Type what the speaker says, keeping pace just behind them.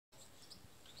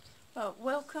Well,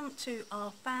 welcome to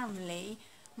our family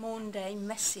Maundy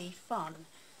messy fun.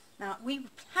 Now, we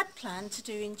had planned to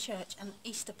do in church an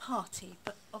Easter party,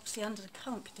 but obviously under the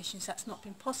current conditions that's not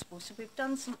been possible, so we've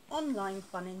done some online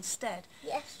fun instead.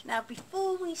 Yes. Now,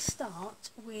 before we start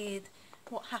with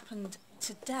what happened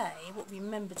today, what we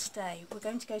remember today, we're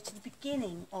going to go to the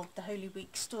beginning of the Holy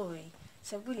Week story.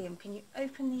 So, William, can you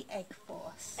open the egg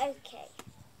for us? Okay.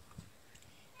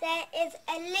 There is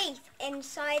a leaf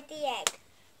inside the egg.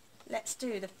 Let's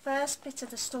do the first bit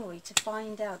of the story to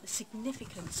find out the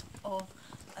significance of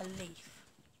a leaf.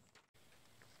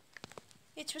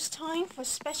 It was time for a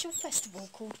special festival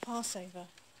called Passover.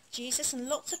 Jesus and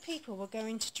lots of people were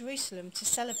going to Jerusalem to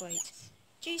celebrate.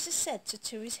 Jesus said to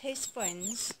two of his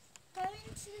friends, "Go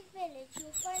into the village,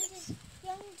 you'll find a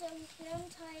young donkey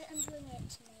untied and bring it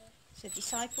to me." So the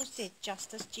disciples did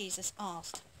just as Jesus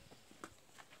asked.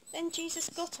 Then Jesus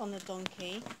got on the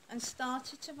donkey and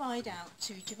started to ride out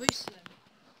to Jerusalem.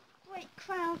 Great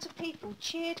crowds of people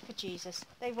cheered for Jesus.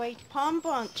 They waved palm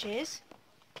branches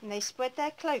and they spread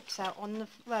their cloaks out on the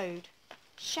road,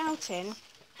 shouting,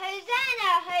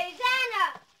 "Hosanna!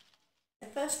 Hosanna!" The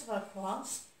first of our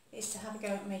class is to have a go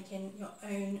at making your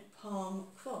own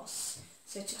palm cross.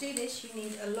 So to do this you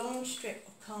need a long strip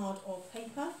of card or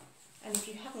paper, and if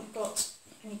you haven't got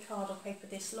any card or paper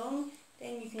this long,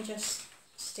 then you can just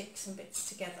stick some bits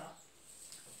together.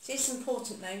 So it's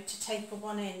important though to taper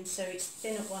one end so it's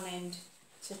thin at one end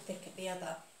to thick at the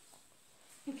other.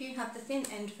 If you have the thin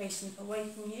end facing away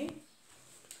from you,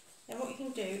 then what you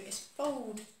can do is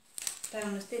fold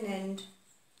down the thin end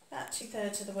about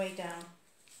 2/3 of the way down,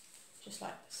 just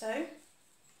like so,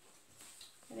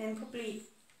 and then probably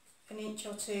an inch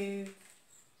or two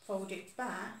fold it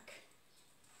back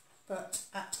but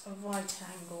at a right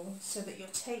angle so that your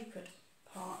tapered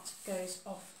part goes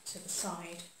off to the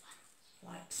side,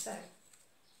 like so.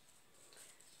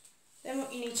 Then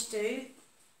what you need to do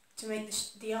to make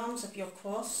the arms of your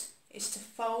cross is to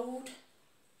fold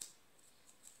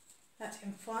that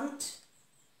in front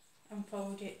and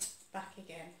fold it back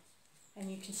again, and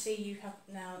you can see you have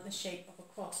now the shape of a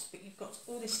cross, but you've got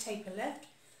all this taper left.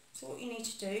 So what you need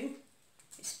to do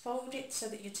is fold it so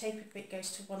that your tapered bit goes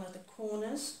to one of the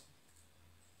corners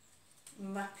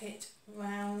and wrap it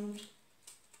round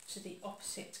to the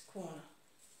opposite corner.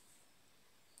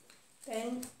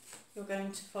 Then you're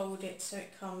going to fold it so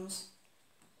it comes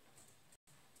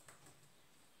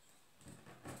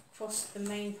across the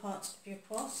main part of your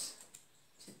cross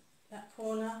to that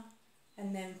corner,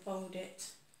 and then fold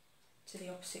it to the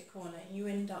opposite corner. You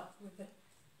end up with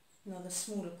another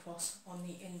smaller cross on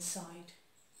the inside,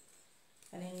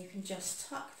 and then you can just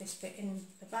tuck this bit in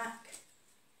the back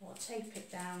or tape it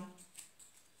down,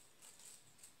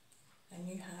 and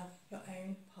you have your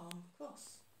own palm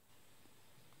cross.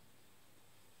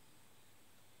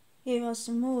 Here are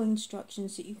some more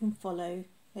instructions that you can follow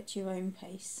at your own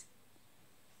pace.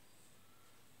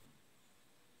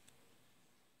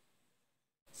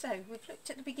 So we've looked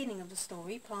at the beginning of the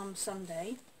story, Palm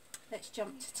Sunday. Let's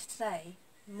jump to today,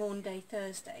 Maundy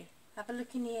Thursday. Have a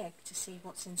look in the egg to see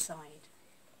what's inside.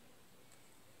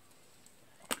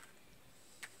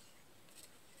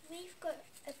 We've got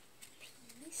a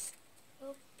piece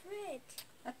of bread.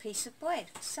 A piece of bread.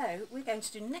 So we're going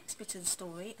to do the next bit of the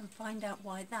story and find out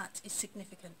why that is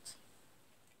significant.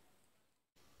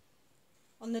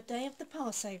 On the day of the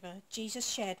Passover, Jesus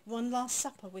shared one last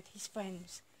supper with his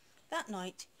friends. That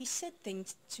night he said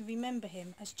things to remember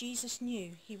him, as Jesus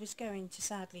knew he was going to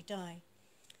sadly die.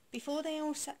 Before they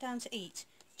all sat down to eat,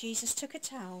 Jesus took a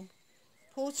towel,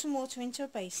 poured some water into a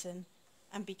basin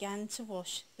and began to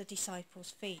wash the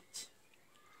disciples' feet.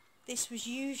 This was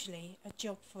usually a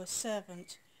job for a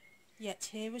servant, yet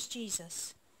here was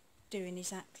Jesus doing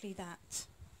exactly that.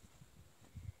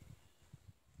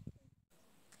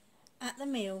 At the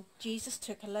meal, Jesus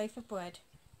took a loaf of bread,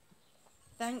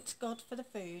 thanked God for the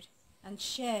food, and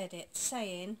shared it,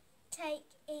 saying, "Take,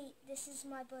 eat, this is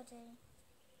my body."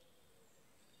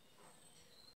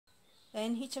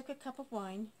 Then he took a cup of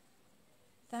wine,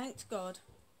 thanked God,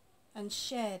 and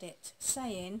shared it,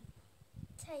 saying,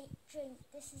 "Take,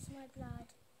 drink, this is my blood."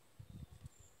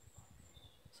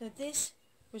 So this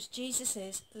was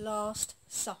Jesus' Last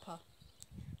Supper.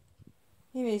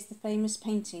 Here is the famous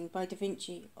painting by Da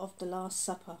Vinci of the Last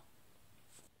Supper.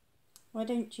 Why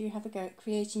don't you have a go at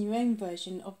creating your own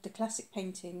version of the classic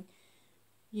painting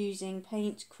using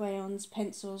paint, crayons,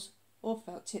 pencils or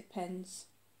felt tip pens.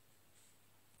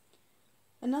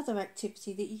 Another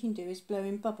activity that you can do is blow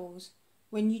in bubbles.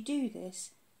 When you do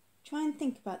this, try and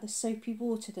think about the soapy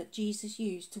water that Jesus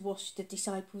used to wash the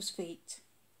disciples' feet.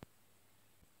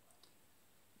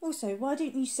 Also, why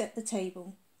don't you set the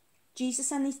table?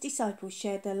 Jesus and his disciples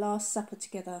shared their Last Supper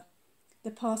together, the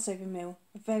Passover meal,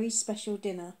 a very special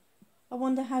dinner. I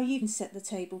wonder how you can set the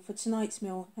table for tonight's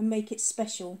meal and make it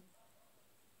special.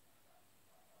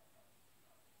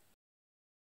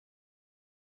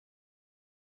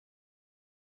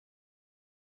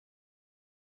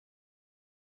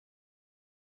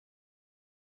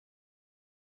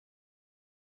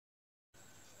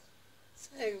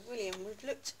 So, William, we've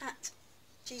looked at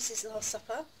Jesus' Last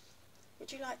Supper.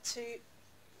 Would you like to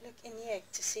look in the egg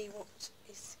to see what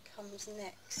comes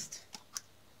next?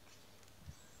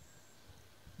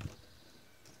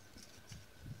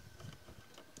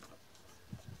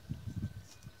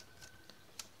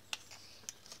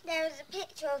 There was a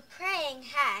picture of praying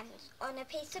hands on a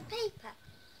piece of paper.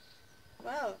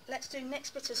 Well, let's do the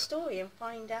next bit of story and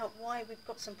find out why we've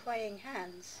got some praying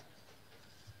hands.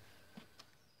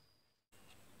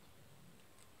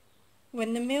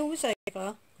 When the meal was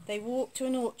over, they walked to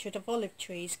an orchard of olive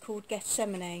trees called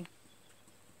Gethsemane.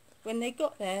 When they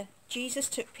got there, Jesus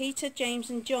took Peter,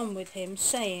 James and John with him,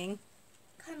 saying,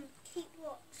 "Come, keep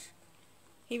watch."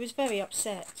 He was very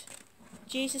upset.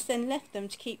 Jesus then left them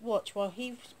to keep watch while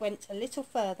he went a little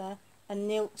further and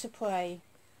knelt to pray.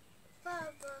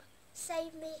 "Father,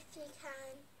 save me if you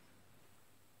can."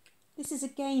 This is a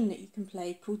game that you can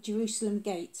play called Jerusalem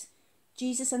Gate.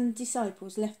 Jesus and the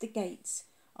disciples left the gates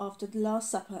after the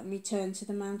Last Supper and returned to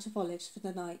the Mount of Olives for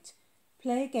the night.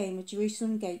 Play a game of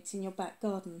Jerusalem Gates in your back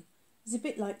garden. It's a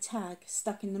bit like tag,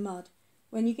 stuck in the mud.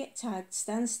 When you get tagged,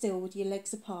 stand still with your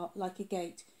legs apart like a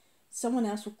gate. Someone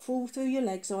else will crawl through your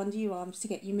legs or under your arms to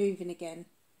get you moving again.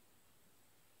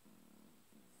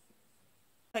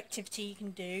 Activity you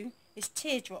can do is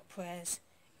teardrop prayers.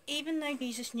 Even though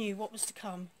Jesus knew what was to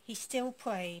come, he still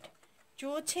prayed.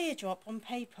 Draw a teardrop on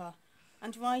paper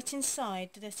and write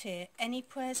inside the tear any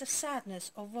prayers of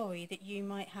sadness or worry that you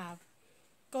might have.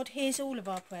 God hears all of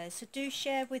our prayers, so do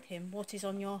share with him what is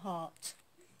on your heart.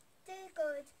 Dear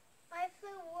God, I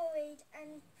feel worried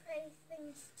and pray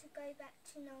things to go back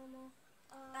to normal.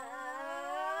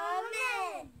 Amen.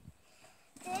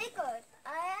 Dear God,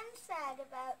 I am sad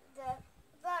about the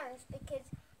virus because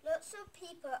lots of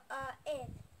people are ill.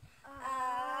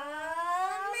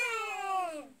 Amen.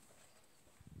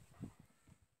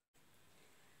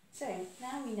 So,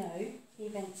 now we know the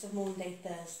events of Maundy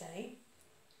Thursday,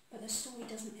 but the story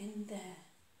doesn't end there.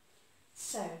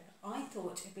 So, I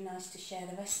thought it would be nice to share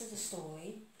the rest of the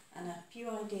story and a few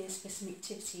ideas for some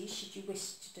activities should you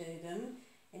wish to do them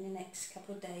in the next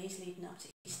couple of days leading up to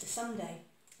Easter Sunday.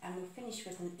 And we'll finish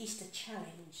with an Easter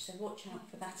challenge, so watch out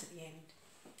for that at the end.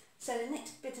 So the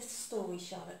next bit of the story,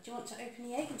 Charlotte, do you want to open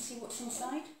the egg and see what's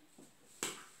inside?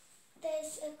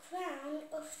 There's a crown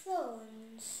of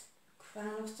thorns.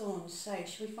 Crown of thorns. So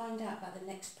shall we find out about the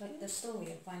next part of the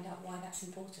story and find out why that's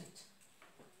important?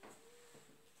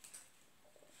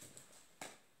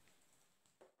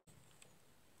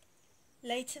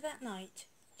 Later that night,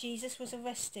 Jesus was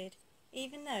arrested,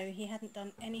 even though he hadn't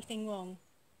done anything wrong.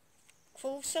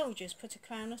 Cruel soldiers put a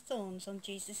crown of thorns on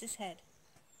Jesus' head.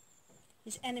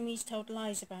 His enemies told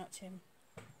lies about him.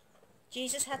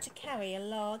 Jesus had to carry a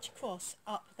large cross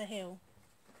up the hill.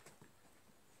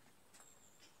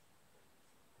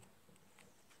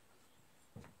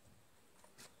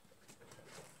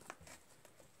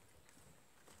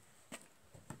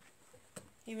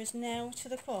 He was nailed to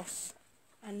the cross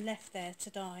and left there to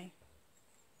die.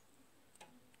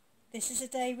 This is a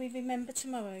day we remember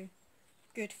tomorrow,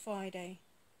 Good Friday.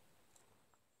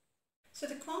 So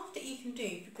the craft that you can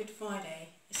do for Good Friday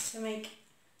is to make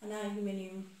an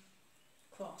aluminium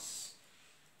cross.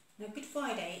 Now Good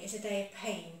Friday is a day of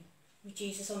pain with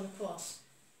Jesus on the cross,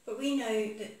 but we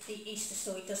know that the Easter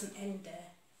story doesn't end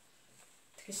there,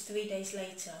 because 3 days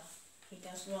later he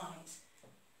does rise.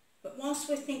 But whilst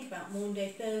we think about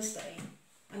Maundy Thursday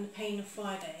and the pain of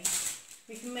Friday,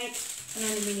 we can make an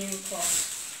aluminium cross.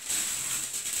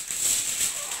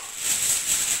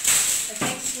 I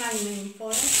take some aluminium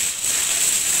foil,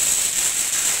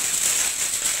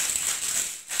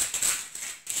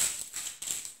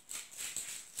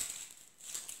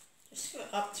 just screw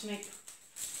it up to make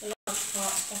the large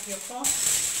part of your cross.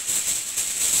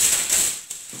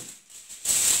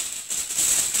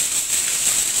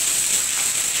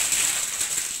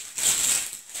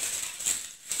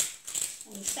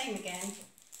 And the same again,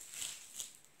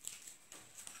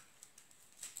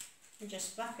 and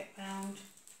just wrap it round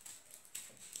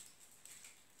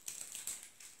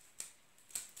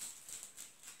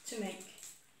to make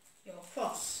your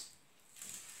cross.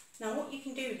 Now what you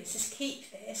can do with this is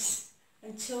keep this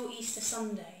until Easter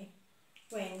Sunday,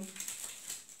 when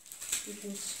you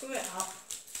can screw it up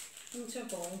into a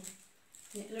ball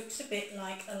And it looks a bit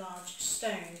like a large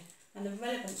stone, and the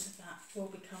relevance of that will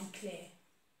become clear.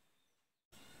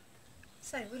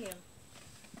 So, William,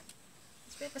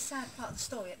 it's a bit of a sad part of the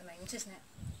story at the moment, isn't it?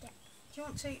 Yeah. Do you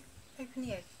want to open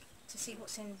the egg to see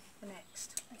what's in the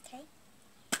next? Okay.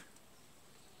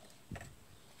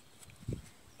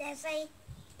 There's a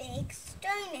big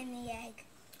stone in the egg.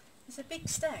 There's a big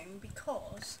stone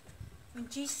because when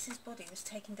Jesus' body was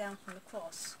taken down from the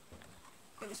cross,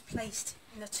 it was placed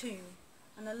in a tomb,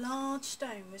 and a large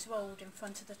stone was rolled in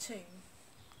front of the tomb.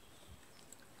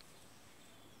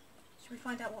 Should we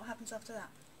find out what happens after that?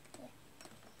 Yeah.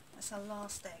 That's our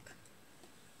last egg.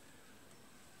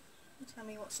 Tell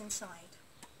me what's inside.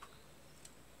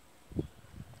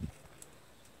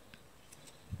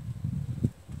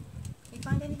 You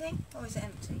find anything, or is it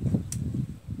empty?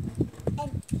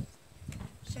 Empty.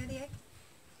 Show the egg.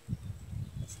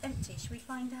 It's empty. Should we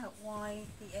find out why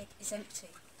the egg is empty?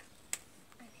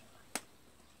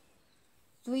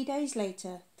 3 days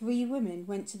later, 3 women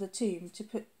went to the tomb to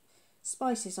put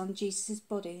spices on Jesus'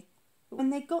 body. But when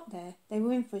they got there, they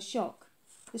were in for a shock.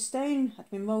 The stone had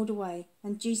been rolled away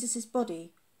and Jesus'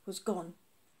 body was gone.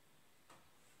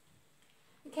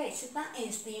 Okay, so that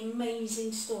is the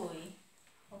amazing story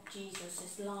of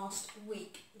Jesus' last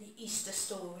week, the Easter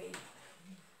story.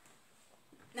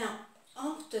 Now,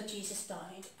 after Jesus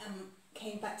died and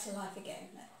came back to life again,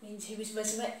 that means he was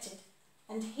resurrected,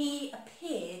 and he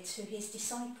appeared to his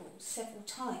disciples several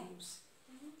times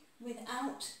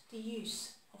without the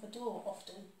use of a door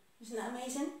often. Isn't that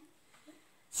amazing?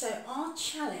 So our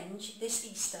challenge this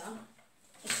Easter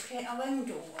is to create our own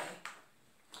doorway.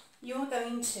 You're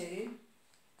going to,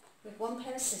 with one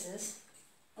pair of scissors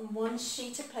and one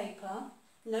sheet of paper,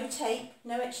 no tape,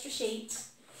 no extra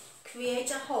sheets, create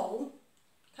a hole,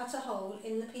 cut a hole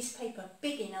in the piece of paper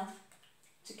big enough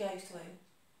to go through.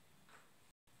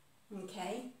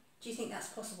 Okay, do you think that's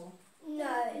possible?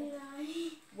 No.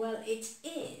 Well, it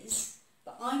is,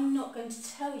 but I'm not going to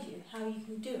tell you how you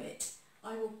can do it.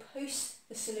 I will post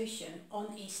the solution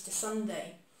on Easter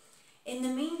Sunday. In the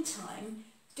meantime,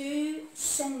 do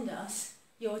send us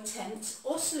your attempts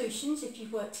or solutions if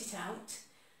you've worked it out.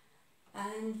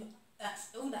 And that's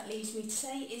all that leaves me to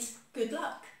say is good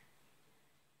luck.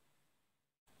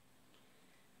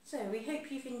 So we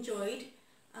hope you've enjoyed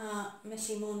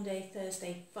Messy Maundy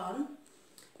Thursday fun.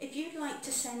 If you'd like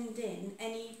to send in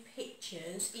any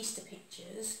pictures, Easter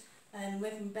pictures,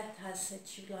 Reverend Beth has said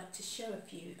she would like to show a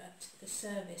few at the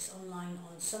service online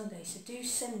on Sunday, so do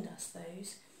send us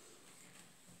those.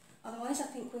 Otherwise, I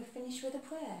think we're finished with a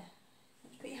prayer.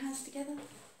 Let's put your hands together.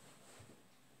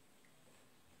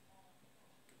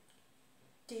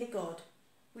 Dear God,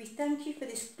 we thank you for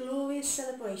this glorious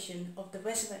celebration of the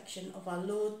resurrection of our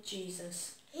Lord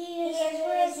Jesus. He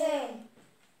is risen.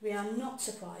 We are not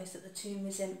surprised that the tomb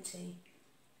is empty.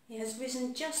 He has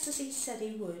risen just as he said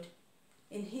he would.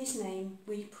 In his name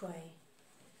we pray.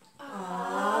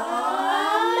 Amen.